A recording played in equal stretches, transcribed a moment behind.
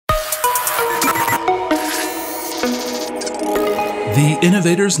The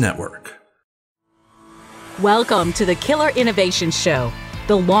Innovators Network. Welcome to the Killer Innovation Show,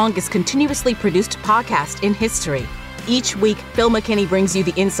 the longest continuously produced podcast in history. Each week, Phil McKinney brings you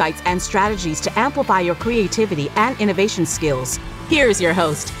the insights and strategies to amplify your creativity and innovation skills. Here's your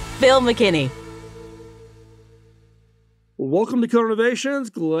host, Phil McKinney. Welcome to Killer Innovations.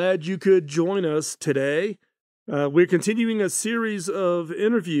 Glad you could join us today. We're continuing a series of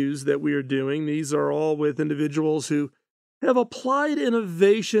interviews that we are doing. These are all with individuals who have applied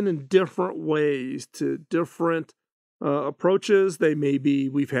innovation in different ways to different approaches.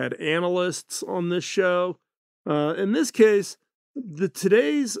 We've had analysts on this show. In this case,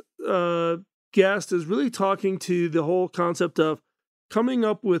 today's guest is really talking to the whole concept of coming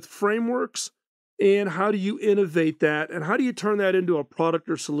up with frameworks and how do you innovate that and how do you turn that into a product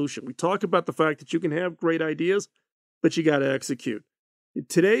or solution. We talk about the fact that you can have great ideas, but you got to execute.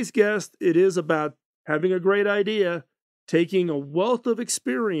 Today's guest, it is about having a great idea, taking a wealth of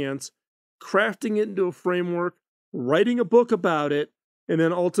experience, crafting it into a framework, writing a book about it, and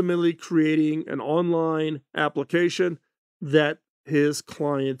then ultimately creating an online application that his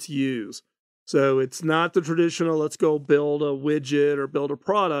clients use. So it's not the traditional, let's go build a widget or build a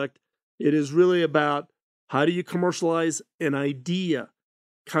product. It is really about how do you commercialize an idea?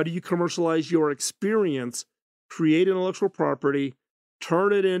 How do you commercialize your experience, create intellectual property,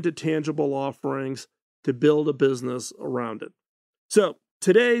 turn it into tangible offerings to build a business around it. So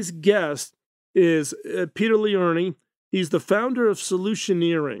today's guest is Peter Lierni. He's the founder of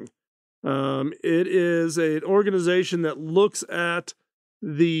Solutioneering. It is an organization that looks at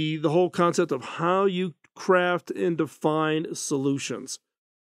the whole concept of how you craft and define solutions.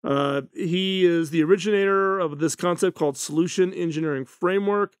 He is the originator of this concept called Solution Engineering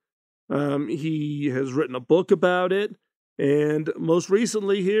Framework. He has written a book about it. And most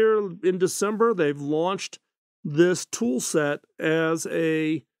recently here in December, they've launched this tool set as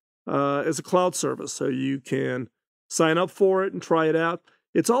a cloud service. So you can sign up for it and try it out.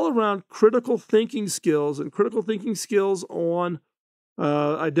 It's all around critical thinking skills on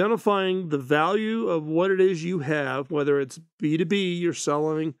identifying the value of what it is you have, whether it's B2B, you're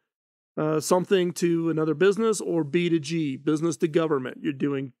selling something to another business, or B2G, business to government. You're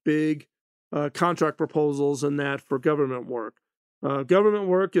doing big contract proposals and that for government work. Government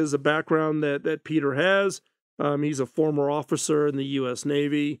work is a background that Peter has. He's a former officer in the U.S.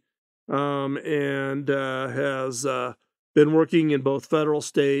 Navy and has been working in both federal,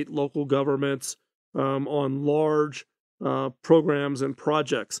 state, local governments on large programs and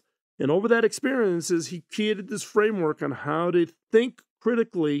projects. And over that experience, he created this framework on how to think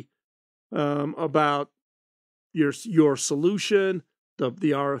critically about your solution,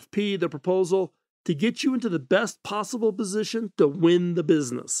 the RFP, the proposal, to get you into the best possible position to win the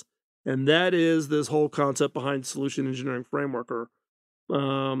business. And that is this whole concept behind Solution Engineering Framework, or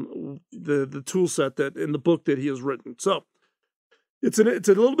the tool set that in the book that he has written. So it's a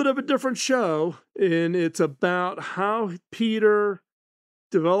little bit of a different show, and it's about how Peter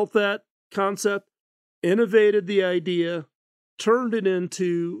developed that concept, innovated the idea, turned it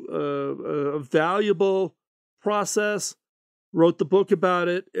into a valuable process, wrote the book about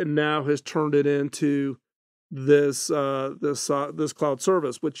it, and now has turned it into this cloud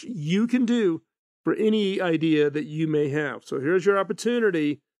service, which you can do for any idea that you may have. So here's your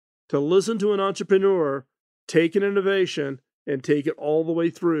opportunity to listen to an entrepreneur take an innovation and take it all the way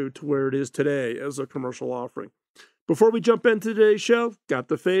through to where it is today as a commercial offering. Before we jump into today's show, got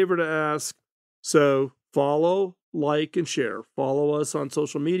the favor to ask. So follow, like, and share. Follow us on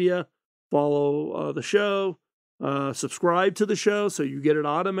social media. Follow the show. Subscribe to the show so you get it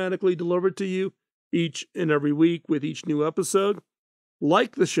automatically delivered to you each and every week with each new episode.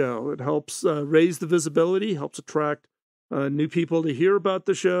 Like the show. It helps raise the visibility, helps attract new people to hear about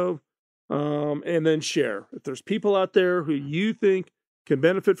the show. And then share. If there's people out there who you think can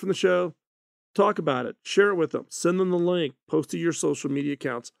benefit from the show, talk about it. Share it with them. Send them the link. Post to your social media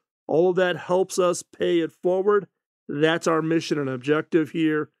accounts. All of that helps us pay it forward. That's our mission and objective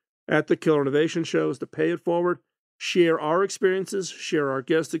here at the Killer Innovation Show, is to pay it forward. Share our experiences, share our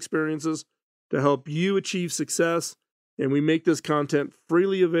guest experiences to help you achieve success. And we make this content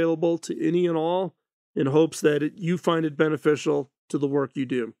freely available to any and all in hopes that you find it beneficial to the work you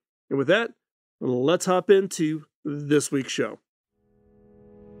do. And with that, let's hop into this week's show.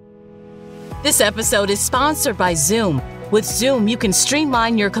 This episode is sponsored by Zoom. With Zoom, you can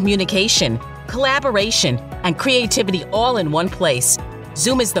streamline your communication, collaboration, and creativity all in one place.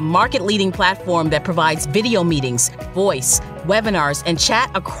 Zoom is the market-leading platform that provides video meetings, voice, webinars, and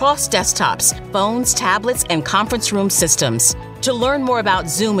chat across desktops, phones, tablets, and conference room systems. To learn more about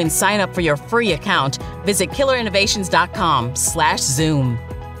Zoom and sign up for your free account, visit killerinnovations.com/Zoom.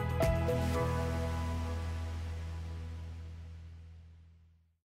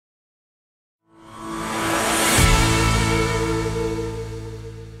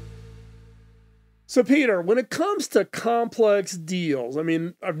 So, Peter, when it comes to complex deals, I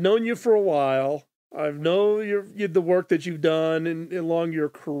mean, I've known you for a while. I've known the work that you've done along your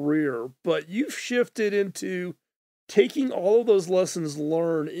career, but you've shifted into taking all of those lessons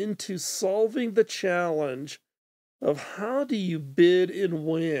learned into solving the challenge of how do you bid and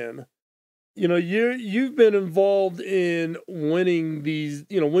win. You know, you've been involved in winning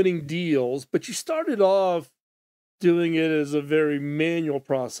winning deals, but you started off doing it as a very manual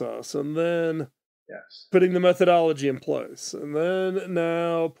process, and then putting the methodology in place, and then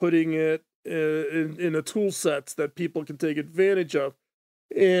now putting it in a tool sets that people can take advantage of.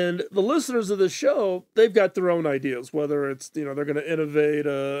 And the listeners of the show, they've got their own ideas, whether it's, they're going to innovate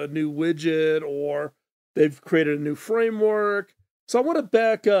a new widget or they've created a new framework. So I want to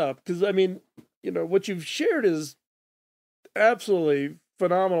back up because, I mean, what you've shared is absolutely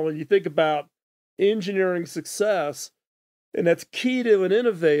phenomenal when you think about engineering success, and that's key to an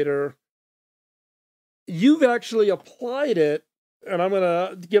innovator. You've actually applied it, and I'm going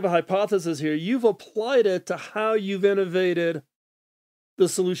to give a hypothesis here. You've applied it to how you've innovated the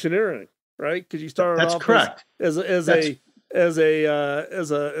solutioneering, right? Because you started That's off correct. as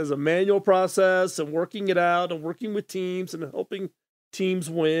a manual process and working it out and working with teams and helping teams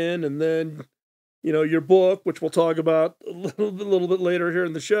win, and then your book, which we'll talk about a little bit later here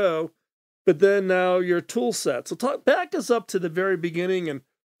in the show, but then now your tool set. So back us up to the very beginning and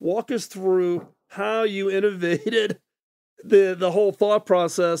walk us through how you innovated the whole thought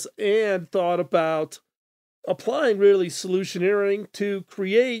process and thought about applying really solutioneering to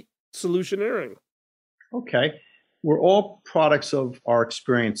create solutioneering. Okay. We're all products of our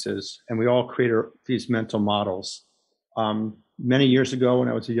experiences, and we all create these mental models. Many years ago, when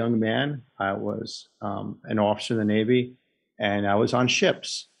I was a young man, I was an officer in the Navy, and I was on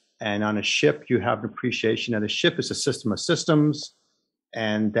ships. And on a ship, you have an appreciation that a ship is a system of systems,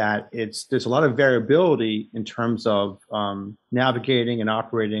 and that there's a lot of variability in terms of navigating and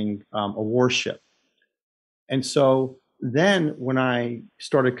operating a warship. And so then when I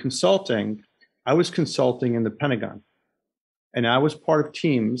started consulting, I was consulting in the Pentagon, and I was part of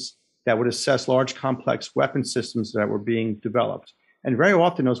teams that would assess large complex weapon systems that were being developed. And very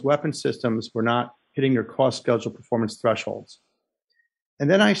often those weapon systems were not hitting their cost, schedule, performance thresholds. And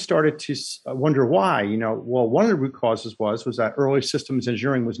then I started to wonder why. Well, one of the root causes was that early systems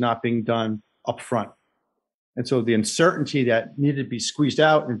engineering was not being done upfront. And so the uncertainty that needed to be squeezed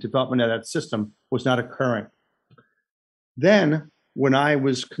out in development of that system was not occurring. Then, when I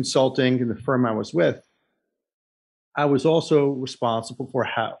was consulting in the firm I was with, I was also responsible for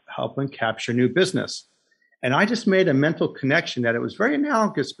helping capture new business. And I just made a mental connection that it was very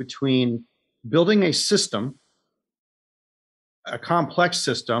analogous between building a system, a complex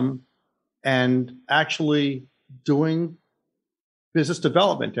system, and actually doing business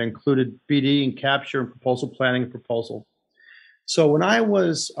development that included BD and capture and proposal planning and proposal. So when I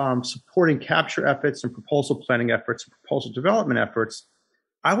was supporting capture efforts and proposal planning efforts and proposal development efforts,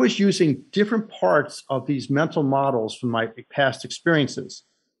 I was using different parts of these mental models from my past experiences.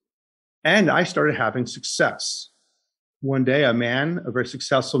 And I started having success. One day, a very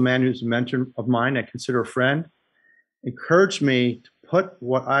successful man who's a mentor of mine, I consider a friend, encouraged me to put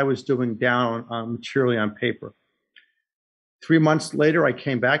what I was doing down materially on paper. 3 months later, I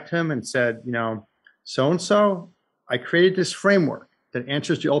came back to him and said, so-and-so, I created this framework that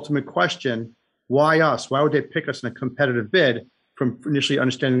answers the ultimate question, why us? Why would they pick us in a competitive bid from initially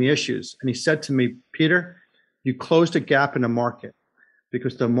understanding the issues? And he said to me, Peter, you closed a gap in the market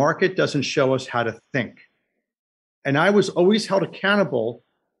because the market doesn't show us how to think. And I was always held accountable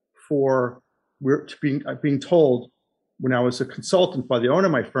for being told when I was a consultant by the owner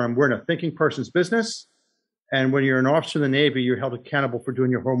of my firm, we're in a thinking person's business. And when you're an officer in the Navy, you're held accountable for doing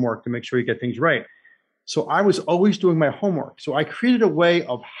your homework to make sure you get things right. So I was always doing my homework. So I created a way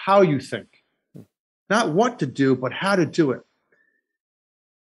of how you think, not what to do, but how to do it.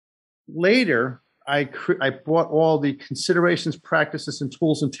 Later, I brought all the considerations, practices, and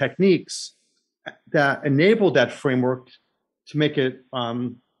tools and techniques that enabled that framework to make it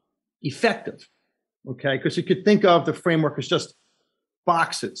effective. Okay, because you could think of the framework as just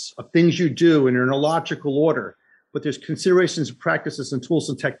boxes of things you do and they're in a logical order, but there's considerations, practices, and tools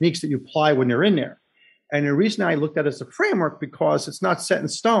and techniques that you apply when they're in there. And the reason I looked at it as a framework, because it's not set in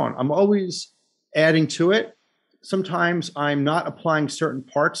stone. I'm always adding to it. Sometimes I'm not applying certain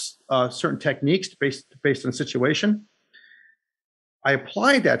parts, certain techniques based on the situation. I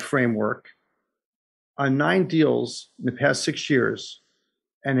applied that framework on 9 deals in the past 6 years,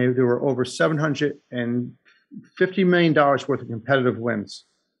 and there were over $750 million worth of competitive wins.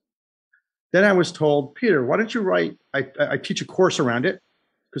 Then I was told, Peter, why don't you write, I teach a course around it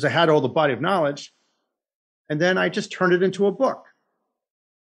because I had all the body of knowledge. And then I just turned it into a book.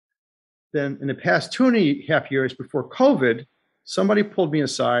 Then in the past 2.5 years before COVID, somebody pulled me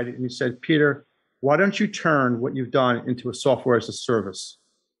aside and he said, Peter, why don't you turn what you've done into a software as a service?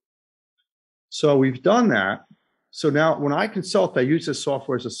 So we've done that. So now when I consult, I use this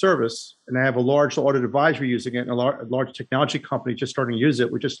software as a service, and I have a large audit advisory using it and a large technology company just starting to use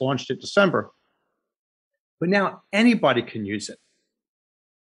it. We just launched it December. But now anybody can use it.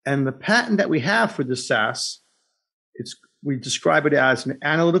 And the patent that we have for the SaaS, we describe it as an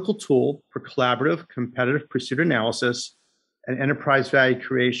analytical tool for collaborative, competitive pursuit analysis and enterprise value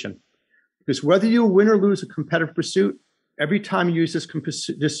creation. Because whether you win or lose a competitive pursuit, every time you use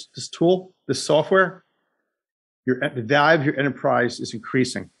this tool, this software, the value of your enterprise is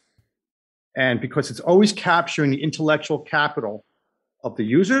increasing. And because it's always capturing the intellectual capital of the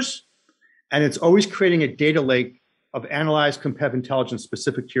users, and it's always creating a data lake of analyzed competitive intelligence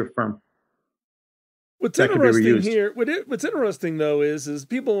specific to your firm. What's interesting here, what's interesting though is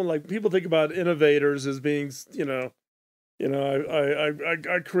people think about innovators as being, I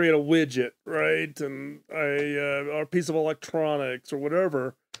create a widget, right? And or a piece of electronics or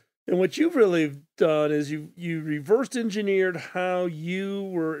whatever. And what you've really done is you reverse engineered how you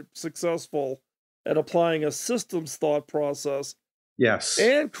were successful at applying a systems thought process. Yes.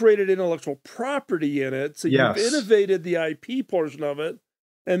 And created intellectual property in it. So you've innovated the IP portion of it.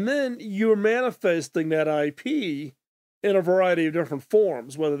 And then you're manifesting that IP in a variety of different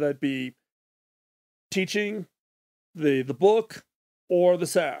forms, whether that be teaching, the book, or the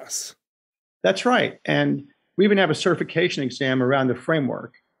SaaS. That's right. And we even have a certification exam around the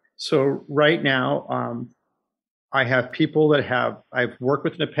framework. So right now, I have people that I've worked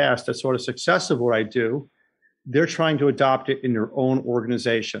with in the past that saw the success of what I do. They're trying to adopt it in their own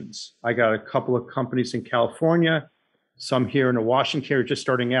organizations. I got a couple of companies in California, some here in Washington are just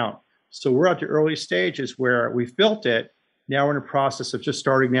starting out. So we're at the early stages where we've built it. Now we're in the process of just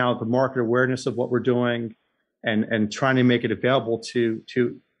starting now the market awareness of what we're doing and trying to make it available to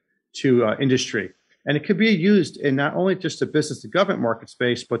industry. And it could be used in not only just the business to government market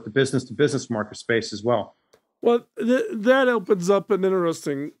space, but the business to business market space as well. Well, that opens up an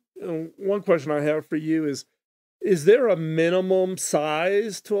interesting, one question I have for you is there a minimum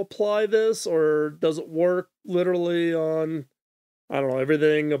size to apply this, or does it work literally on, I don't know,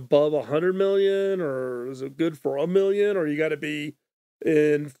 everything above 100 million, or is it good for 1 million, or you got to be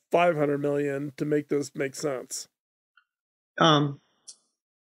in 500 million to make this make sense?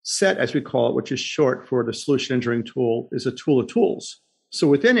 SET, as we call it, which is short for the solution engineering tool, is a tool of tools. So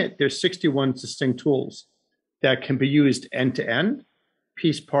within it, there's 61 distinct tools that can be used end to end,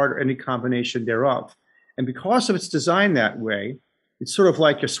 piece part, or any combination thereof. And because of its design that way, it's sort of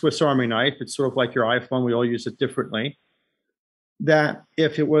like your Swiss Army knife. It's sort of like your iPhone. We all use it differently. That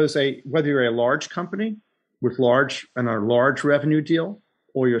if it was whether you're a large company with a large revenue deal,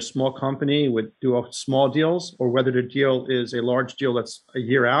 or you're a small company with small deals, or whether the deal is a large deal that's a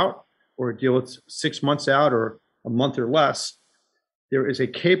year out, or a deal that's 6 months out, or a month or less, there is a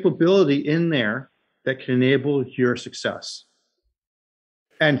capability in there that can enable your success.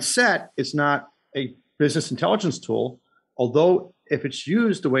 And SET is not a business intelligence tool, although if it's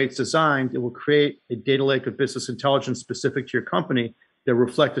used the way it's designed, it will create a data lake of business intelligence specific to your company that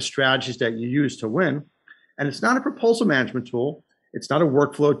reflect the strategies that you use to win. And it's not a proposal management tool. It's not a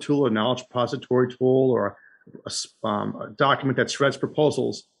workflow tool, a knowledge repository tool, or a document that shreds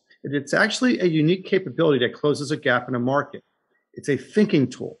proposals. It's actually a unique capability that closes a gap in a market. It's a thinking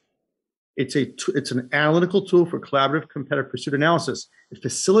tool. It's an analytical tool for collaborative competitive pursuit analysis. It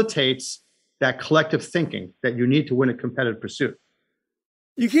facilitates that collective thinking that you need to win a competitive pursuit.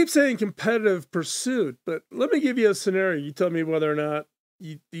 You keep saying competitive pursuit, but let me give you a scenario. You tell me whether or not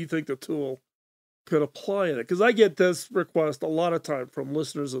you think the tool could apply in it. Because I get this request a lot of time from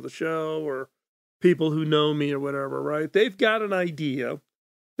listeners of the show or people who know me or whatever, right? They've got an idea.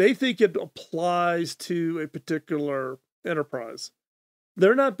 They think it applies to a particular enterprise.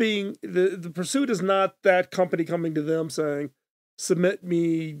 They're not being, the pursuit is not that company coming to them saying, submit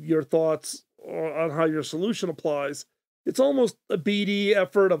me your thoughts on how your solution applies. It's almost a BD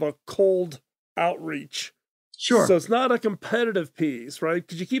effort of a cold outreach. Sure. So it's not a competitive piece, right?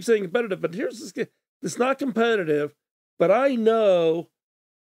 Because you keep saying competitive, but here's this. it's not competitive, but I know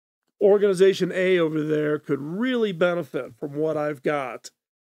organization A over there could really benefit from what I've got.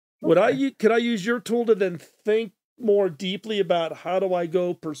 Could I use your tool to then think more deeply about how do I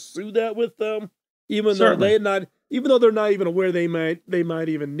go pursue that with them, Certainly. even though they're not even aware they might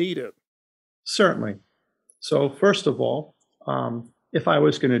even need it? Certainly. So first of all, if I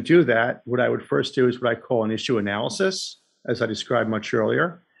was going to do that, what I would first do is what I call an issue analysis, as I described much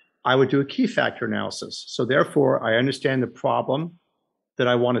earlier. I would do a key factor analysis. So therefore, I understand the problem that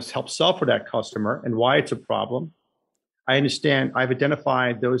I want to help solve for that customer and why it's a problem. I've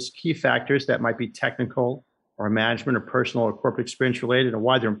identified those key factors that might be technical or management or personal or corporate experience related and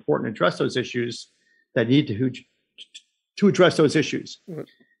why they're important to address those issues that need to address those issues. Mhm.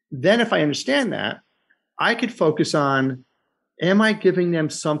 Then if I understand that, I could focus on, am I giving them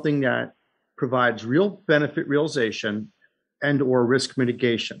something that provides real benefit realization and or risk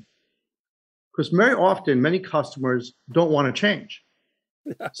mitigation? Because very often, many customers don't want to change.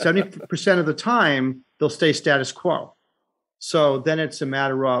 70% of the time, they'll stay status quo. So then it's a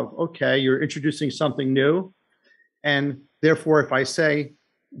matter of, okay, you're introducing something new. And therefore, if I say,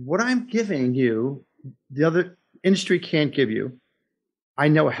 what I'm giving you, the other industry can't give you, I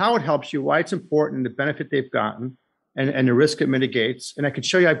know how it helps you, why it's important, the benefit they've gotten, and the risk it mitigates. And I can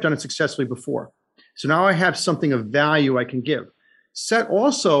show you I've done it successfully before. So now I have something of value I can give. SET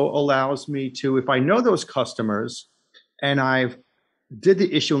also allows me to, if I know those customers and I've did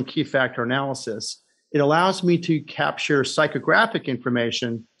the issue and key factor analysis, it allows me to capture psychographic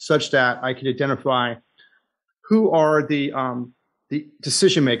information such that I can identify who are the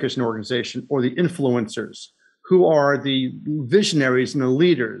decision makers in an organization or the influencers, who are the visionaries and the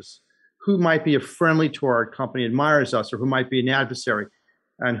leaders, who might be a friendly to our company, admires us, or who might be an adversary,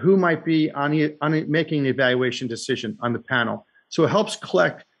 and who might be making an evaluation decision on the panel. So it helps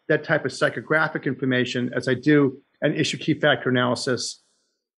collect that type of psychographic information as I do an issue key factor analysis.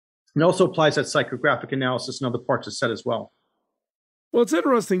 And also applies that psychographic analysis in other parts of SET as well. Well, it's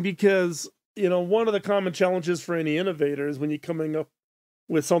interesting because, one of the common challenges for any innovator is when you're coming up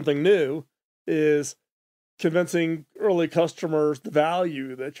with something new is convincing early customers the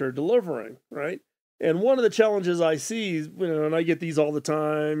value that you're delivering, right? And one of the challenges I see, and I get these all the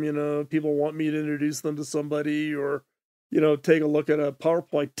time, people want me to introduce them to somebody or, take a look at a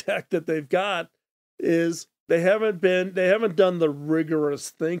PowerPoint deck that they've got, is they haven't done the rigorous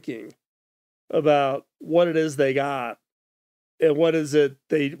thinking about what it is they got and what's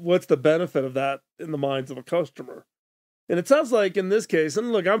the benefit of that in the minds of a customer. And it sounds like in this case,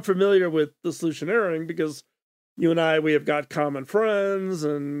 and look, I'm familiar with the Solutioneering because you and we have got common friends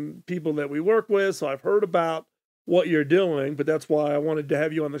and people that we work with. So I've heard about what you're doing, but that's why I wanted to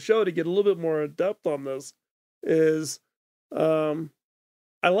have you on the show to get a little bit more in depth on this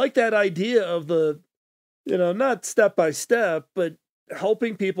I like that idea of not step by step, but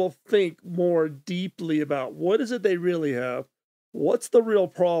helping people think more deeply about what is it they really have, what's the real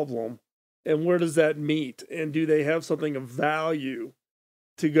problem, and where does that meet, and do they have something of value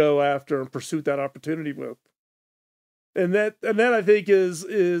to go after and pursue that opportunity with? And that I think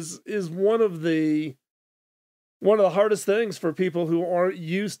is one of the hardest things for people who aren't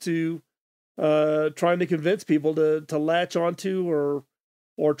used to trying to convince people to latch onto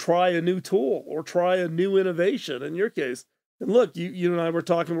or try a new tool or try a new innovation in your case. And look, you and I were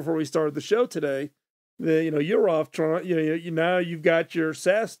talking before we started the show today that, you're off trying, now you've got your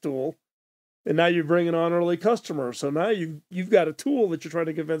SaaS tool and now you're bringing on early customers. So now you've got a tool that you're trying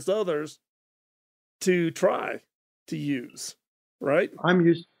to convince others to try to use, right?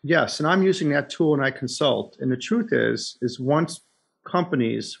 Yes. And I'm using that tool and I consult. And the truth is once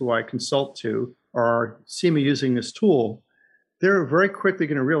companies who I consult to see me using this tool, they're very quickly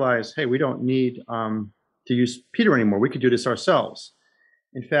going to realize, hey, we don't need to use Peter anymore. We could do this ourselves.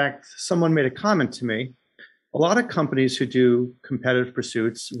 In fact, someone made a comment to me. A lot of companies who do competitive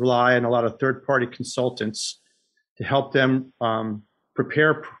pursuits rely on a lot of third-party consultants to help them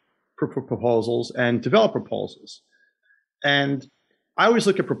prepare proposals and develop proposals. And I always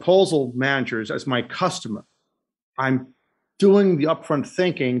look at proposal managers as my customer. I'm doing the upfront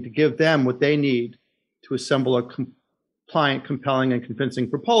thinking to give them what they need to assemble a compliant, compelling, and convincing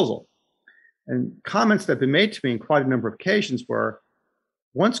proposal. And comments that have been made to me in quite a number of occasions were,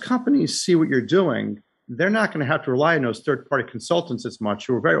 once companies see what you're doing, they're not going to have to rely on those third-party consultants as much,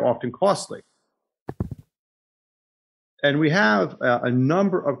 who are very often costly. And we have a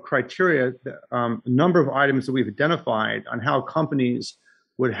number of criteria, a number of items that we've identified on how companies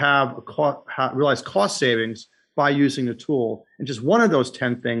would realize cost savings by using the tool. And just one of those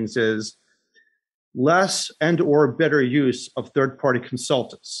 10 things is less and or better use of third-party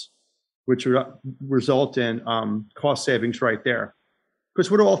consultants. which would result in cost savings right there. Because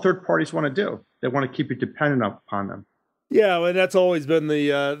what do all third parties want to do? They want to keep you dependent upon them. Yeah, and that's always been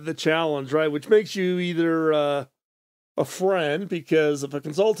the challenge, right? Which makes you either a friend, because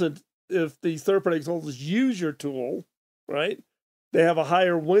if these third-party consultants use your tool, right, they have a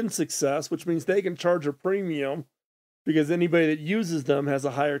higher win success, which means they can charge a premium because anybody that uses them has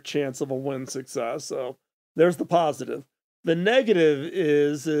a higher chance of a win success. So there's the positive. The negative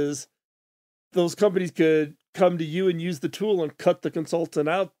is those companies could come to you and use the tool and cut the consultant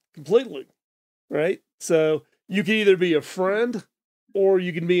out completely, right? So you can either be a friend or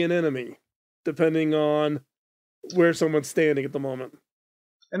you can be an enemy, depending on where someone's standing at the moment.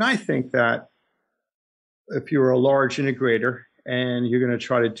 And I think that if you're a large integrator and you're going to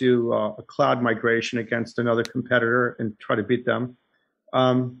try to do a cloud migration against another competitor and try to beat them,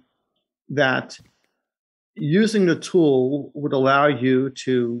 that using the tool would allow you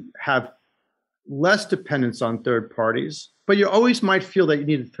to have less dependence on third parties, but you always might feel that you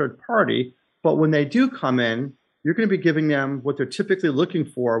need a third party. But when they do come in, you're going to be giving them what they're typically looking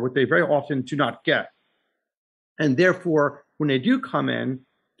for, what they very often do not get. And therefore, when they do come in,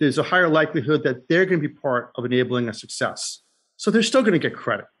 there's a higher likelihood that they're going to be part of enabling a success. So they're still going to get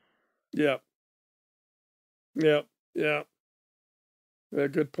credit. Yeah. Good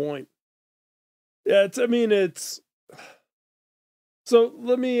point. Yeah, so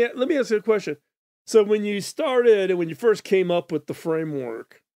let me ask you a question. So when you started and when you first came up with the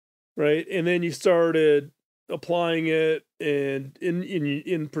framework, right, and then you started applying it and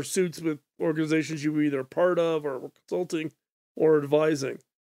in pursuits with organizations you were either a part of or were consulting or advising,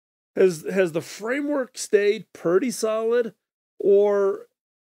 has the framework stayed pretty solid, or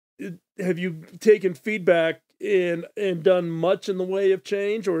have you taken feedback and done much in the way of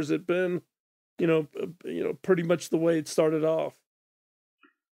change, or has it been pretty much the way it started off?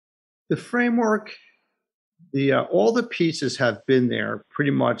 The framework, all the pieces have been there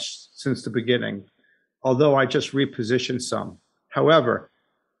pretty much since the beginning, although I just repositioned some. However,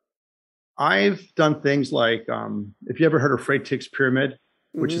 I've done things like, if you ever heard of Freytig's Pyramid,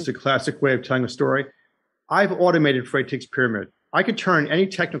 which is a classic way of telling a story, I've automated Freytig's Pyramid. I could turn any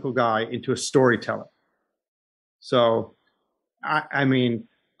technical guy into a storyteller. So, I mean,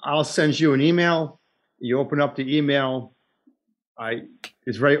 I'll send you an email. You open up the email.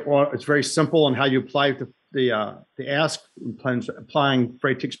 It's very simple on how you apply the ask, applying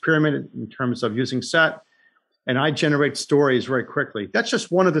Freytig's Pyramid in terms of using SET, and I generate stories very quickly. That's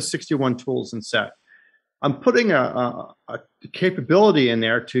just one of the 61 tools in SET. I'm putting a capability in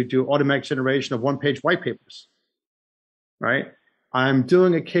there to do automatic generation of one-page white papers, right? I'm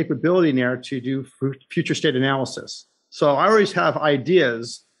doing a capability in there to do future state analysis. So I always have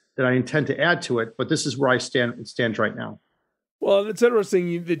ideas that I intend to add to it, but this is where it stands right now. Well, it's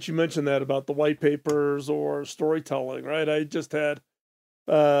interesting that you mentioned that about the white papers or storytelling, right? I just had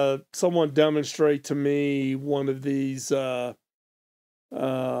someone demonstrate to me one of these AI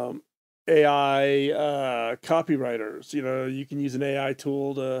copywriters. You can use an AI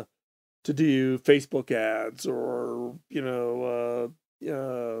tool to do Facebook ads or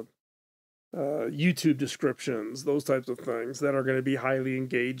YouTube descriptions, those types of things that are going to be highly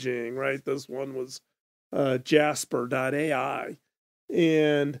engaging, right? This one was Jasper.ai,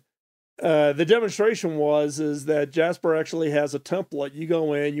 and the demonstration is that Jasper actually has a template. You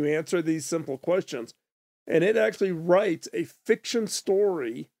go in, you answer these simple questions, and it actually writes a fiction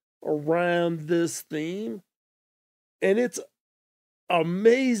story around this theme, and it's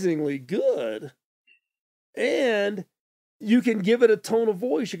amazingly good. And you can give it a tone of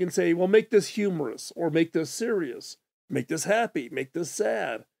voice. You can say, well, make this humorous, or make this serious, make this happy, make this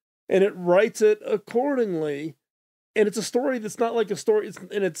sad. And it writes it accordingly. And it's a story that's not like a story.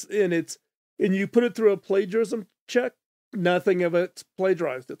 And you put it through a plagiarism check, nothing of it's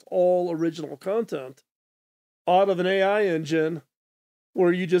plagiarized. It's all original content out of an AI engine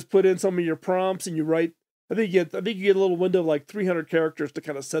where you just put in some of your prompts and you write. I think you get a little window of like 300 characters to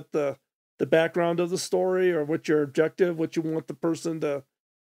kind of set the background of the story, or what your objective, what you want the person to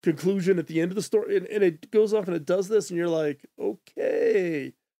conclusion at the end of the story. And it goes off and it does this, and you're like,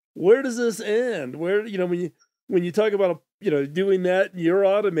 okay, where does this end? Where, when you talk about, doing that, you're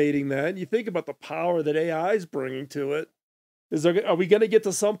automating that, and you think about the power that AI is bringing to it. Are we going to get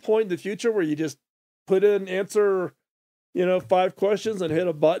to some point in the future where you just put in answer, 5 questions and hit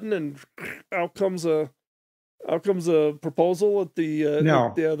a button and out comes a proposal at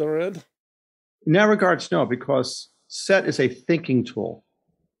the other end? In that regards, no, because SET is a thinking tool.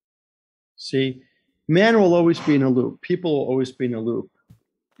 See, man will always be in a loop. People will always be in a loop,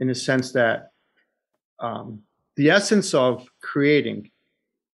 in the sense that the essence of creating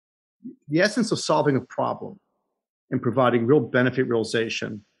the essence of solving a problem and providing real benefit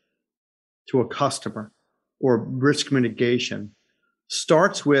realization to a customer or risk mitigation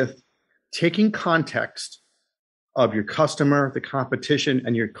starts with taking context of your customer, the competition,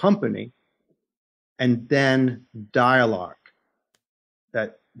 and your company, and then dialogue,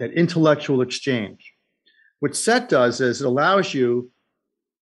 that intellectual exchange. What SET does is it allows you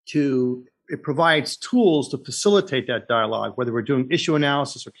it provides tools to facilitate that dialogue, whether we're doing issue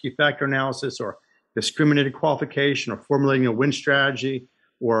analysis or key factor analysis or discriminated qualification or formulating a win strategy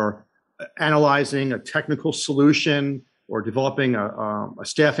or analyzing a technical solution or developing a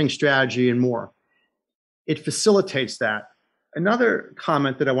staffing strategy and more. It facilitates that. Another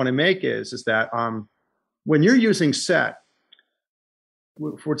comment that I want to make is that when you're using SET,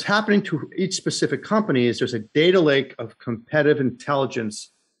 what's happening to each specific company is there's a data lake of competitive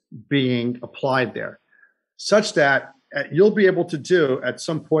intelligence being applied there, such that you'll be able to do at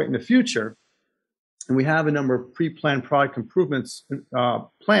some point in the future, and we have a number of pre-planned product improvements in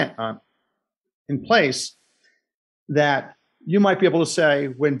place, that you might be able to say,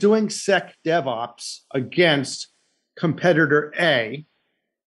 when doing Sec DevOps against competitor A,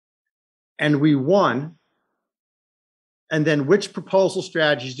 and we won, and then which proposal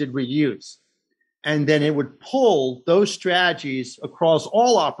strategies did we use? And then it would pull those strategies across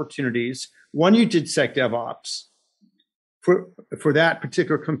all opportunities when you did Sec DevOps for that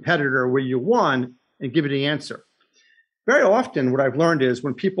particular competitor where you won, and give it the answer. Very often what I've learned is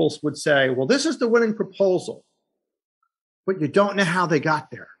when people would say, well, this is the winning proposal, but you don't know how they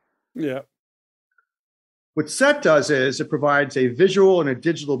got there. Yeah. What SET does is it provides a visual and a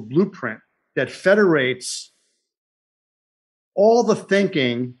digital blueprint that federates all the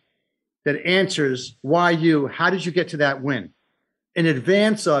thinking that answers how did you get to that win in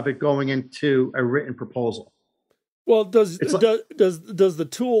advance of it going into a written proposal. Well, does the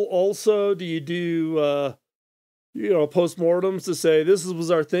tool also, do you do postmortems to say this was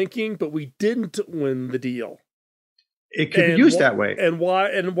our thinking, but we didn't win the deal? It could be used that way. And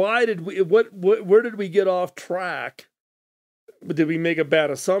why did we? Where did we get off track? Did we make a bad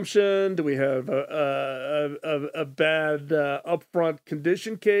assumption? Do we have a bad upfront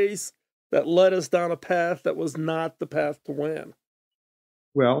condition case that led us down a path that was not the path to win?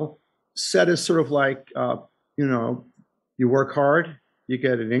 Well, SET is sort of like, you work hard, you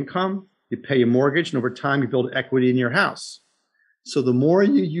get an income, you pay your mortgage, and over time you build equity in your house. So the more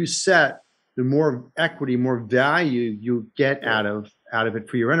you use SET, the more equity, more value you get out of it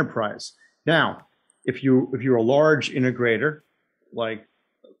for your enterprise. Now, if you're a large integrator, like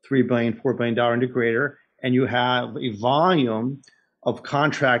 $3 billion, $4 billion integrator, and you have a volume of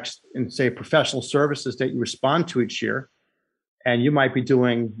contracts in, say, professional services that you respond to each year, and you might be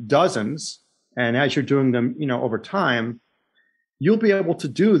doing dozens, and as you're doing them, over time, you'll be able to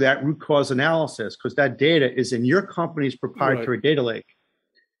do that root cause analysis because that data is in your company's proprietary data lake.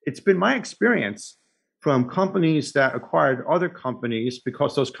 It's been my experience from companies that acquired other companies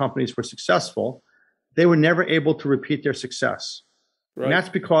because those companies were successful, they were never able to repeat their success. Right. And that's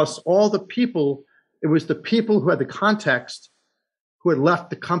because it was the people who had the context who had left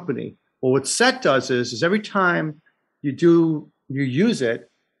the company. Well, what SET does is every time you use it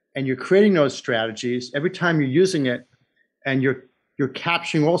and you're creating those strategies, every time you're using it and you're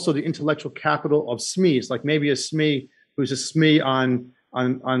capturing also the intellectual capital of SMEs, like maybe a SME who's a SME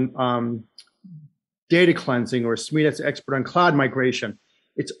on data cleansing or a SME that's an expert on cloud migration.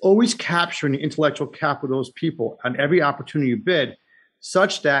 It's always capturing the intellectual capital of those people on every opportunity you bid,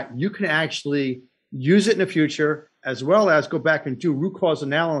 such that you can actually use it in the future, as well as go back and do root cause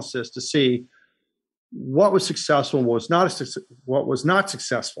analysis to see what was successful and what was not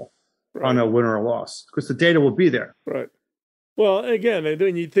successful on a win or a loss, because the data will be there. Right. Well, again,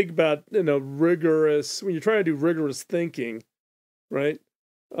 when you think about when you're trying to do rigorous thinking, right?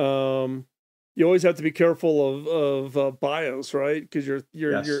 You always have to be careful of bias, right? Because you're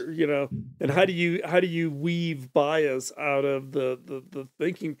and how do you weave bias out of the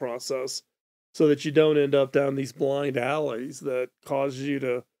thinking process so that you don't end up down these blind alleys that cause you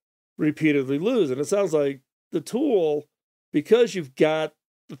to repeatedly lose? And it sounds like the tool, because you've got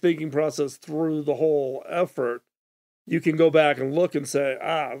the thinking process through the whole effort, you can go back and look and say,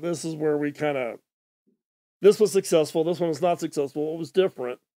 this is where this was successful, this one was not successful, what was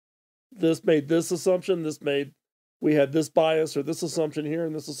different? This made this assumption, we had this bias or this assumption here,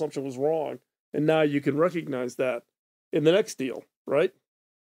 and this assumption was wrong. And now you can recognize that in the next deal, right?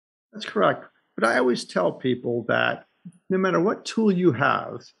 That's correct. But I always tell people that no matter what tool you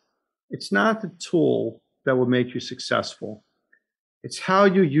have, it's not the tool that will make you successful. It's how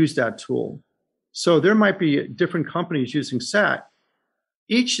you use that tool. So there might be different companies using SET.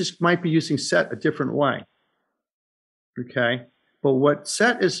 might be using SET a different way. Okay. But what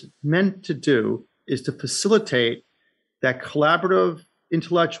SET is meant to do is to facilitate that collaborative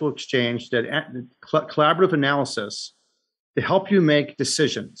intellectual exchange, that collaborative analysis to help you make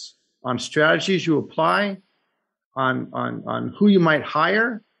decisions on strategies you apply, on who you might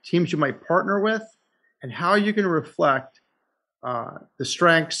hire, teams you might partner with, and how you're going to reflect the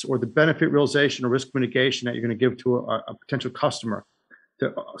strengths or the benefit realization or risk mitigation that you're going to give to a potential customer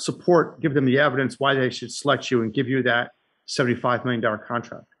to give them the evidence why they should select you and give you that $75 million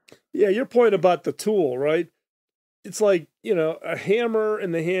contract. Yeah, your point about the tool, right? It's like, a hammer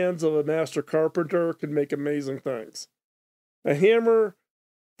in the hands of a master carpenter can make amazing things. A hammer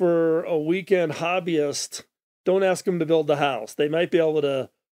for a weekend hobbyist, don't ask them to build the house. They might be able to,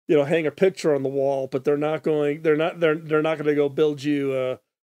 hang a picture on the wall, but they're not going to go build you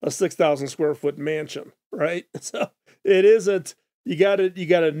a 6,000 square foot mansion, right? So it isn't. You got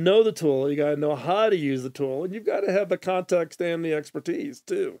to know the tool. You got to know how to use the tool, and you've got to have the context and the expertise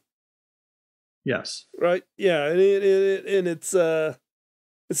too. Yes. Right. Yeah. And it's the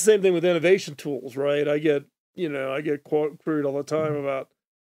same thing with innovation tools, right? I get queried all the time about,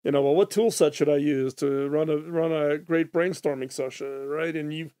 well, what tool set should I use to run a great brainstorming session, right?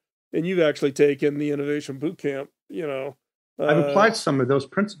 And you've actually taken the innovation boot camp, I've applied some of those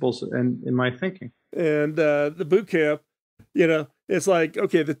principles in my thinking. And the boot camp, it's like,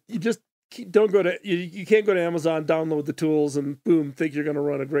 okay, you just don't go to, you can't go to Amazon, download the tools, and boom, think you're going to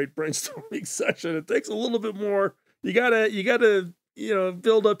run a great brainstorming session. It takes a little bit more. You gotta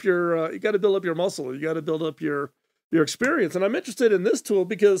build up your, you got to build up your muscle. You got to build up your experience. And I'm interested in this tool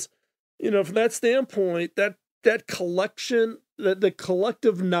because, from that standpoint, that collection, the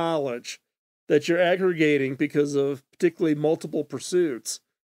collective knowledge that you're aggregating because of particularly multiple pursuits,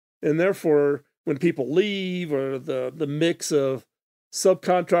 and therefore when people leave, or the mix of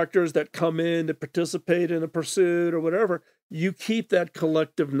subcontractors that come in to participate in a pursuit or whatever, you keep that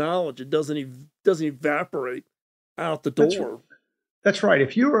collective knowledge. It doesn't evaporate out the door. That's right.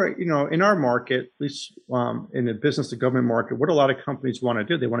 If you are, in our market, at least in the business to government market, what a lot of companies want to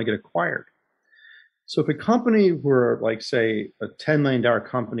do, they want to get acquired. So if a company were like, say, a $10 million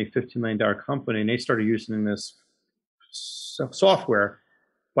company, $15 million company, and they started using this software,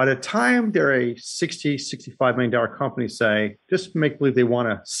 by the time they're a $60, $65 million company, say, just make believe they want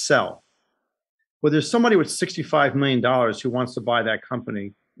to sell. Well, there's somebody with $65 million who wants to buy that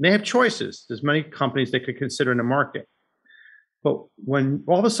company. And they have choices. There's many companies they could consider in the market. But when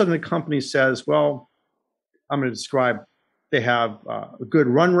all of a sudden the company says, well, I'm going to describe, they have a good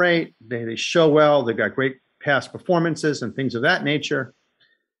run rate, they show well, they've got great past performances and things of that nature.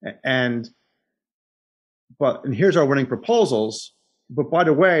 And here's our winning proposals. But by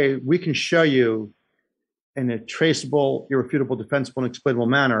the way, we can show you in a traceable, irrefutable, defensible, and explainable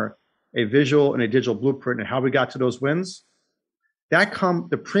manner a visual and a digital blueprint and how we got to those wins.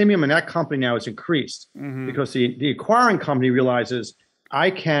 The premium in that company now is increased because the acquiring company realizes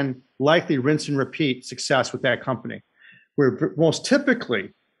I can likely rinse and repeat success with that company. Where most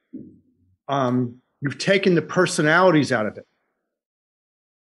typically, you've taken the personalities out of it.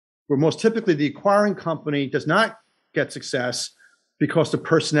 Where most typically the acquiring company does not get success because the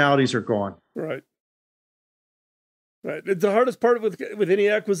personalities are gone. Right. Right. The hardest part with any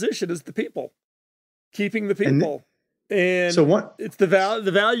acquisition is the people, keeping the people. And so what? It's the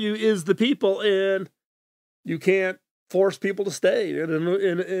value is the people, and you can't force people to stay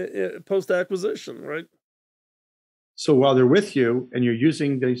in post acquisition, right? So while they're with you and you're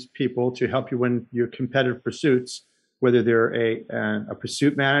using these people to help you win your competitive pursuits, whether they're a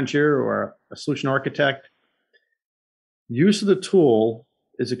pursuit manager or a solution architect, use of the tool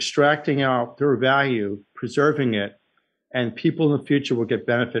is extracting out their value, preserving it, and people in the future will get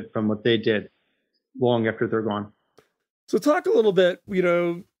benefit from what they did long after they're gone. So talk a little bit,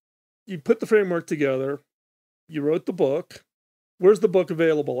 you put the framework together, you wrote the book. Where's the book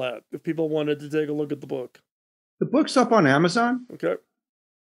available at if people wanted to take a look at the book? The book's up on Amazon. Okay.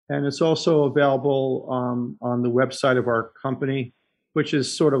 And it's also available on the website of our company, which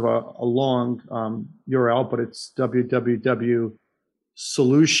is sort of a long URL, but it's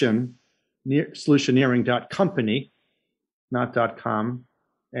www.solutioneering.company, not .com.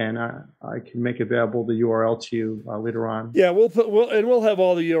 And I can make available the URL to you later on. Yeah, we'll have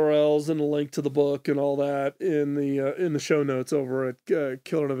all the URLs and a link to the book and all that in the show notes over at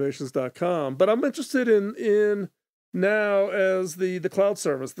killerinnovations.com. But I'm interested in now as the cloud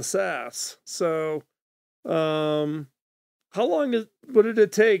service, the SaaS. So, how long what did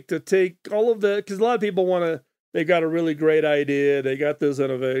it take to take all of the? Because a lot of people they got a really great idea, they got this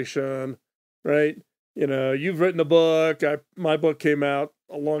innovation, right? You've written a book. My book came out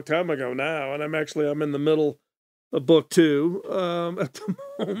a long time ago now, and I'm in the middle of book 2 at the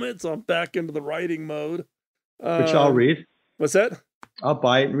moment, so I'm back into the writing mode. Which I'll read. What's that? I'll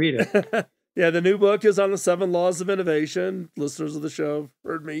buy it and read it. Yeah, the new book is on the 7 laws of innovation. Listeners of the show have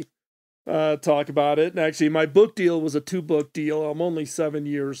heard me talk about it. And actually, my book deal was a 2-book deal. I'm only 7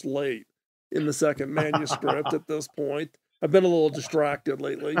 years late in the second manuscript at this point. I've been a little distracted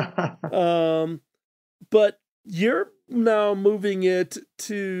lately. But you're now moving it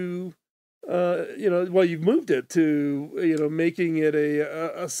to, you've moved it to, making it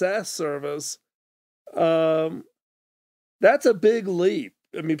a SaaS service. That's a big leap.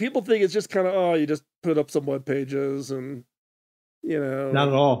 I mean, people think it's just kind of, you just put up some web pages and, not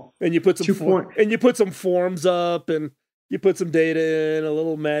at all. And you put some forms up and you put some data in, a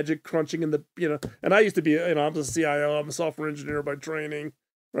little magic crunching in the, and I used to be, I'm a CIO, I'm a software engineer by training,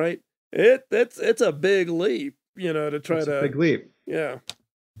 right? It's a big leap, to try it's a big leap. Yeah.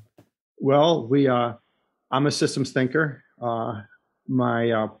 Well, I'm a systems thinker.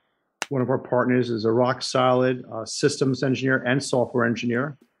 One of our partners is a rock solid systems engineer and software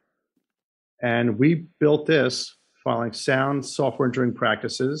engineer. And we built this following sound software engineering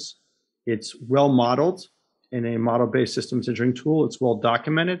practices. It's well modeled in a model-based systems engineering tool. It's well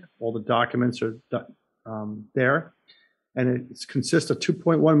documented. All the documents are there. And it consists of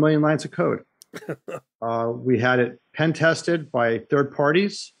 2.1 million lines of code. We had it pen tested by third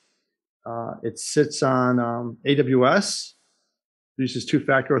parties. It sits on AWS, uses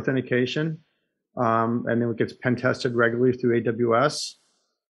 2-factor authentication, and then it gets pen tested regularly through AWS.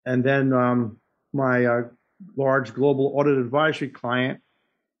 And then my large global audit advisory client,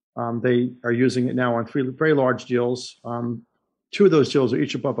 they are using it now on 3 very large deals. 2 of those deals are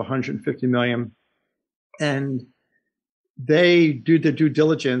each above 150 million. And they do the due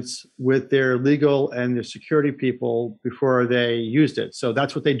diligence with their legal and their security people before they used it. So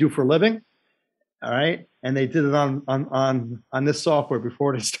that's what they do for a living. All right. And they did it on this software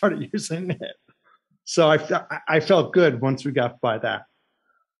before they started using it. So I felt good once we got by that.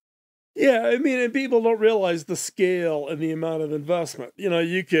 Yeah. I mean, and people don't realize the scale and the amount of investment.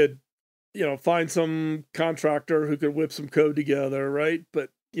 You could, find some contractor who could whip some code together, right? But,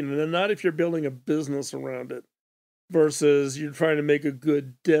 not if you're building a business around it versus you're trying to make a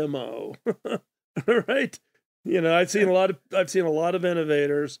good demo, right? I've seen a lot of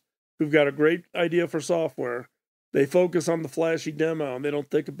innovators who've got a great idea for software. They focus on the flashy demo and they don't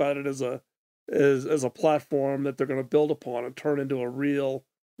think about it as a platform that they're going to build upon and turn into a real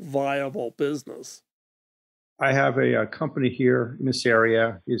viable business. I have a company here in this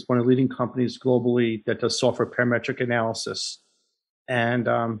area. It's one of the leading companies globally that does software parametric analysis. And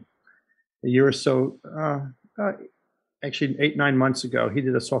a year or so, actually 8-9 months ago, he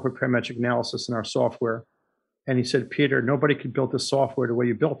did a software parametric analysis in our software. And he said, Peter, nobody could build this software the way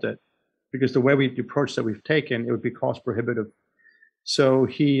you built it, because the approach that we've taken, it would be cost prohibitive. So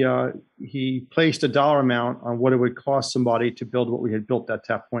he placed a dollar amount on what it would cost somebody to build what we had built at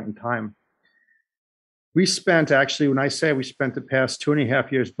that point in time. We spent, actually, when I say we spent the past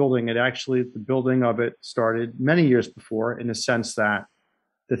 2.5 years building it, actually the building of it started many years before, in the sense that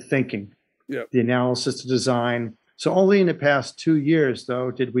the thinking, the analysis, the design. So only in the past 2 years,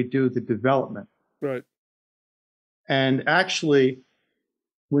 though, did we do the development. Right. And actually,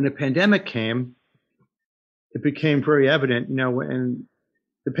 when the pandemic came, it became very evident, when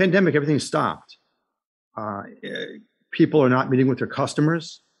the pandemic, everything stopped. People are not meeting with their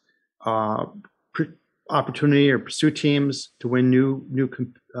customers. Opportunity or pursuit teams to win new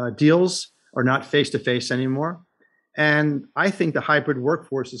deals are not face-to-face anymore. And I think the hybrid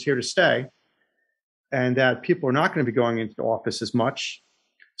workforce is here to stay, and that people are not going to be going into the office as much.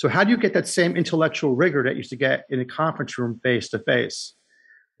 So how do you get that same intellectual rigor that you used to get in a conference room face-to-face?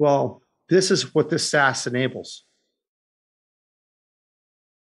 Well, this is what this SaaS enables.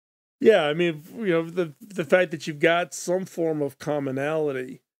 Yeah, I mean, the fact that you've got some form of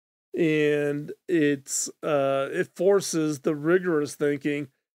commonality, and it forces the rigorous thinking.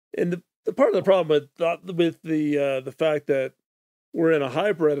 And the part of the problem with the fact that we're in a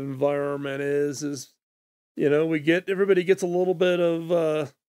hybrid environment is everybody gets a little bit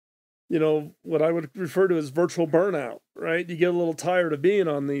of what I would refer to as virtual burnout, right? You get a little tired of being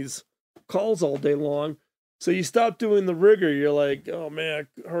on these calls all day long. So you stop doing the rigor. You're like, oh man,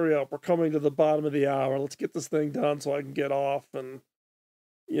 hurry up. We're coming to the bottom of the hour. Let's get this thing done so I can get off and,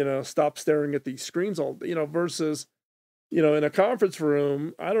 stop staring at these screens all, versus, in a conference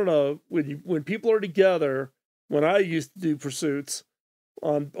room. I don't know, when people are together, when I used to do pursuits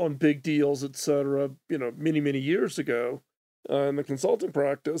on big deals, et cetera, many, many years ago, in the consulting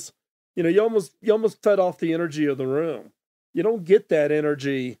practice, you almost fed off the energy of the room. You don't get that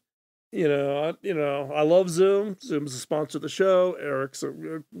energy. I love Zoom. Zoom's a sponsor of the show. Eric's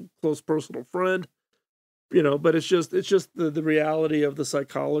a close personal friend. But it's just the reality of the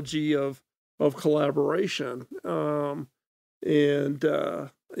psychology of collaboration. How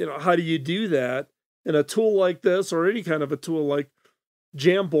do you do that in a tool like this, or any kind of a tool like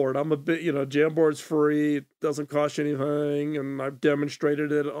Jamboard? I'm a bit, Jamboard's free. It doesn't cost you anything. And I've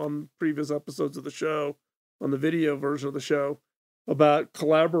demonstrated it on previous episodes of the show, on the video version of the show, about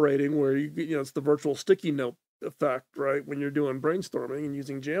collaborating where it's the virtual sticky note effect, right? When you're doing brainstorming and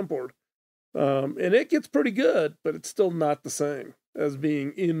using Jamboard. And it gets pretty good, but it's still not the same as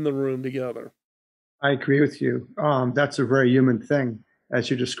being in the room together. I agree with you. That's a very human thing, as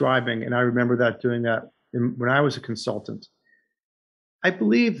you're describing. And I remember doing that when I was a consultant. I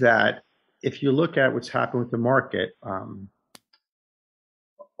believe that if you look at what's happened with the market, a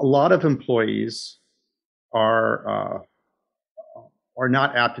lot of employees are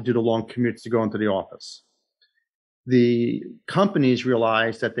not apt to do the long commutes to go into the office. The companies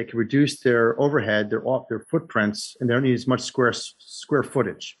realize that they can reduce their overhead, their footprints, and they don't need as much square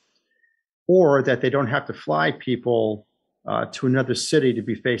footage, or that they don't have to fly people to another city to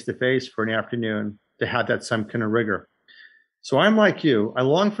be face to face for an afternoon to have that same kind of rigor. So I'm like you. I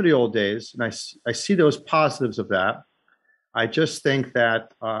long for the old days, and I see those positives of that. I just think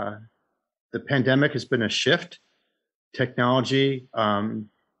that the pandemic has been a shift. Technology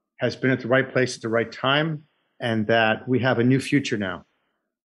has been at the right place at the right time, and that we have a new future now.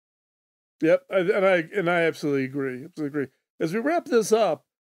 Yep, and I absolutely agree. As we wrap this up,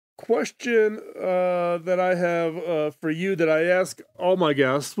 question that I have for you that I ask all my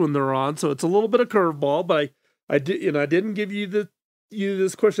guests when they're on, so it's a little bit of curveball, but I didn't give you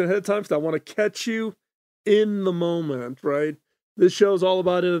this question ahead of time because I want to catch you in the moment, right? This show is all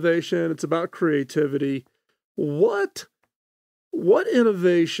about innovation. It's about creativity. What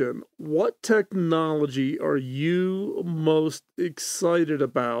innovation, what technology are you most excited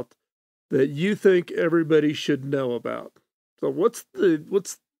about that you think everybody should know about? So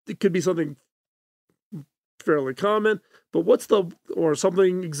it could be something fairly common, but or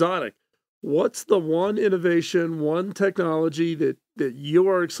something exotic. What's the one innovation, one technology that you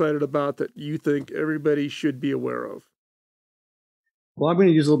are excited about that you think everybody should be aware of? Well, I'm going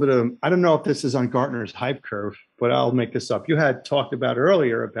to use a little bit of, I don't know if this is on Gartner's hype curve, but I'll make this up. You had talked about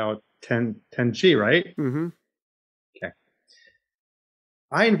earlier about 10G, right? Mm-hmm. Okay.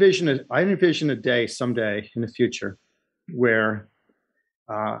 I envision a day someday in the future where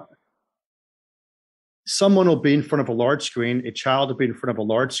someone will be in front of a large screen, a child will be in front of a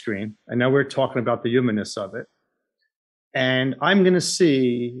large screen. I know we're talking about the humanness of it. And I'm going to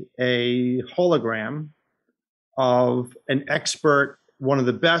see a hologram of an expert, one of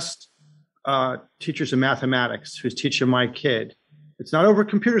the best teachers of mathematics who's teaching my kid. It's not over a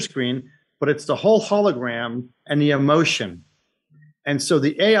computer screen, but it's the whole hologram and the emotion. And so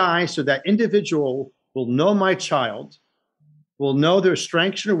the AI, so that individual will know my child, will know their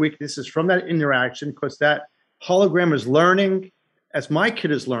strengths and weaknesses from that interaction, because that hologram is learning as my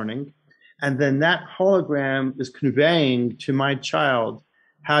kid is learning. And then that hologram is conveying to my child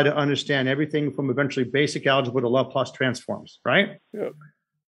how to understand everything from eventually basic algebra to Laplace transforms, right? Yep.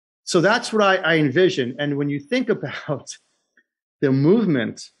 So that's what I envision. And when you think about the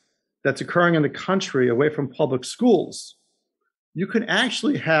movement that's occurring in the country away from public schools, you can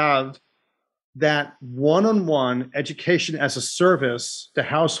actually have that one-on-one education as a service to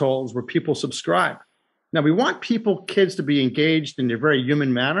households where people subscribe. Now, we want kids to be engaged in a very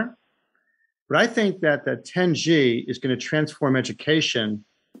human manner, but I think that 10G is going to transform education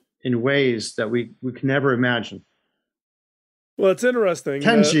in ways that we can never imagine. Well, it's interesting.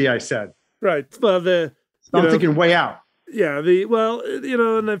 10G, I said. Right. Well, I'm thinking way out. Yeah.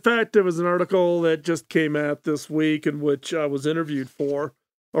 And in fact, there was an article that just came out this week in which I was interviewed for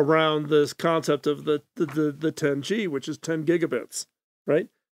around this concept of the 10G, which is 10 gigabits, right?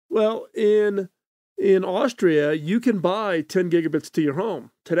 Well, in Austria, you can buy 10 gigabits to your home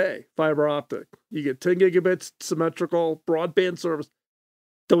today, fiber optic. You get 10 gigabits, symmetrical, broadband service.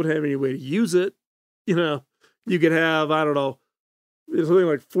 Don't have any way to use it. You could have, I don't know, something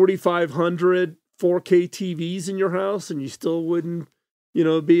like 4,500 4K TVs in your house, and you still wouldn't, be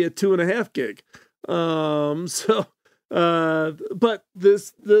at 2.5 gig. But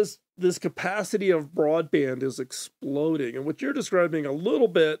this capacity of broadband is exploding. And what you're describing a little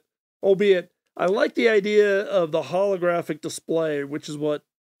bit, albeit I like the idea of the holographic display, which is what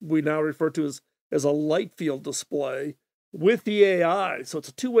we now refer to as a light field display with the AI. So it's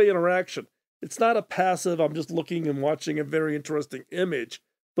a two-way interaction. It's not a passive, I'm just looking and watching a very interesting image,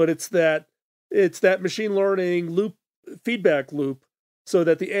 but it's that machine learning loop feedback loop so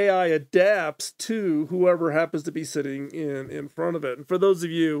that the AI adapts to whoever happens to be sitting in front of it. And for those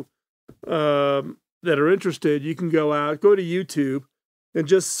of you that are interested, you can go to YouTube and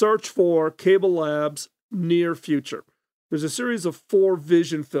just search for Cable Labs Near Future. There's a series of 4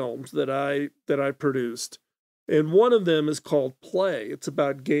 vision films that I produced, and one of them is called Play. It's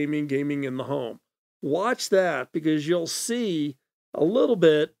about gaming in the home. Watch that, because you'll see a little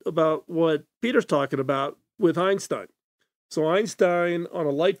bit about what Peter's talking about with Einstein. So Einstein on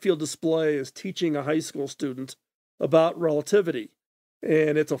a light field display is teaching a high school student about relativity.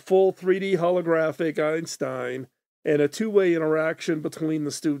 And it's a full 3D holographic Einstein and a two-way interaction between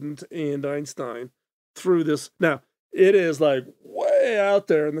the student and Einstein through this. Now, it is like way out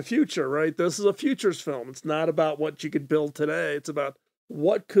there in the future, right? This is a futures film. It's not about what you could build today. It's about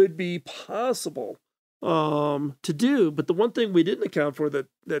what could be possible to do. But the one thing we didn't account for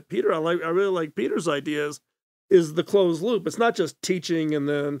that Peter, I really like Peter's ideas, is the closed loop. It's not just teaching and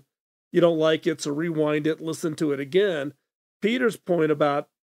then you don't like it, so rewind it, listen to it again. Peter's point about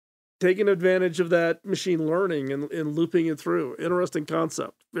taking advantage of that machine learning and looping it through. Interesting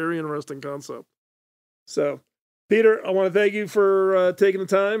concept. Very interesting concept. So, Peter, I want to thank you for taking the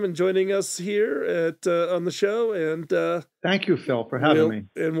time and joining us here on the show. And thank you, Phil, for having me.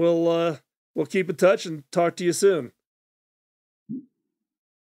 And we'll keep in touch and talk to you soon.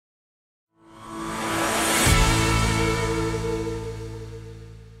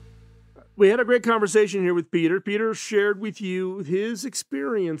 We had a great conversation here with Peter. Peter shared with you his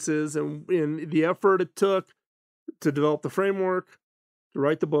experiences and the effort it took to develop the framework, to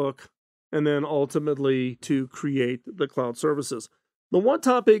write the book, and then ultimately to create the cloud services. The one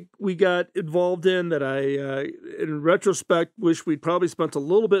topic we got involved in that I, in retrospect, wish we'd probably spent a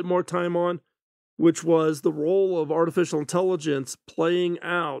little bit more time on, which was the role of artificial intelligence playing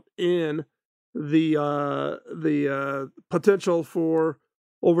out in the potential for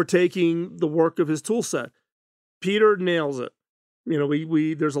overtaking the work of his tool set. Peter nails it. You know,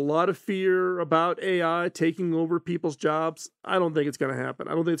 there's a lot of fear about AI taking over people's jobs. I don't think it's going to happen.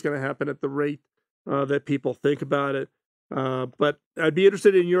 I don't think it's going to happen at the rate that people think about it. But I'd be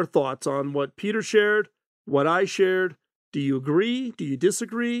interested in your thoughts on what Peter shared, what I shared. Do you agree? Do you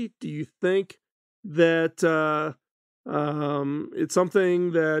disagree? Do you think that it's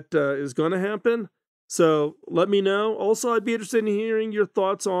something that is going to happen? So let me know. Also, I'd be interested in hearing your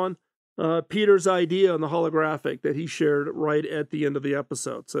thoughts on Peter's idea on the holographic that he shared right at the end of the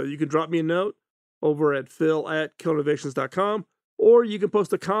episode. So you can drop me a note over at phil@killerinnovations.com, or you can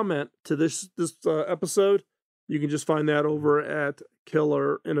post a comment to this episode. You can just find that over at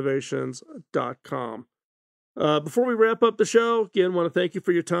killerinnovations.com. Before we wrap up the show, again, want to thank you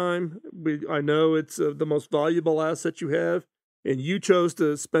for your time. I know it's the most valuable asset you have, and you chose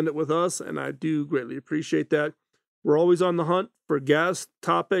to spend it with us, and I do greatly appreciate that. We're always on the hunt for guests,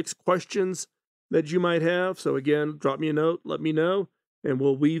 topics, questions that you might have. So again, drop me a note, let me know, and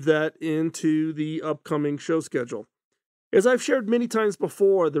we'll weave that into the upcoming show schedule. As I've shared many times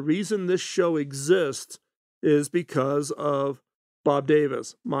before, the reason this show exists is because of Bob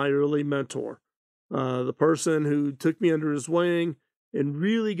Davis, my early mentor, the person who took me under his wing and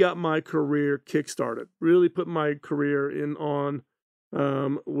really got my career kickstarted, really put my career on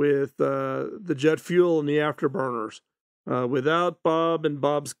with the jet fuel and the afterburners. Without Bob and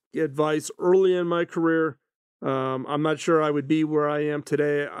Bob's advice early in my career, I'm not sure I would be where I am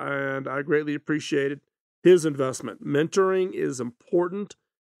today, and I greatly appreciated his investment. Mentoring is important.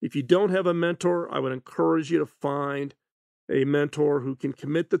 If you don't have a mentor, I would encourage you to find a mentor who can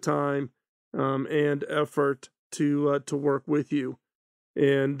commit the time and effort to work with you.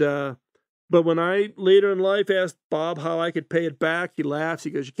 And but when I later in life asked Bob how I could pay it back, he laughs.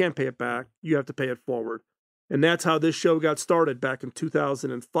 He goes, "You can't pay it back. You have to pay it forward." And that's how this show got started back in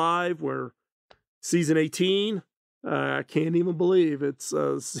 2005, where season 18, I can't even believe it's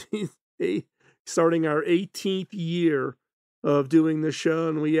starting our 18th year of doing this show,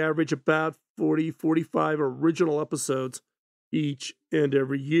 and we average about 45 original episodes each and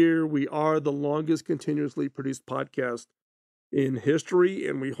every year. We are the longest continuously produced podcast in history,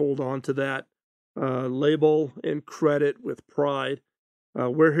 and we hold on to that label and credit with pride.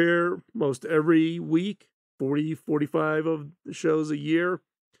 We're here most every week, 45 of the shows a year,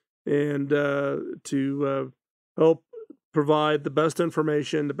 and to help provide the best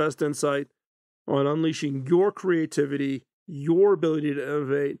information, the best insight on unleashing your creativity, your ability to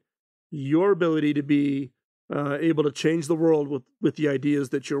innovate, your ability to be able to change the world with the ideas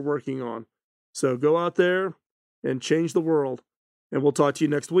that you're working on. So go out there and change the world. And we'll talk to you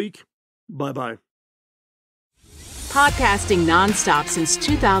next week. Bye-bye. Podcasting nonstop since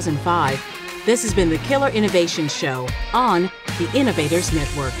 2005, This has been the Killer Innovation Show on the Innovators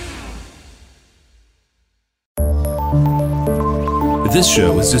Network. This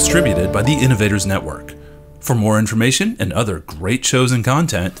show is distributed by the Innovators Network. For more information and other great shows and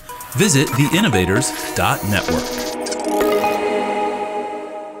content, visit theinnovators.network.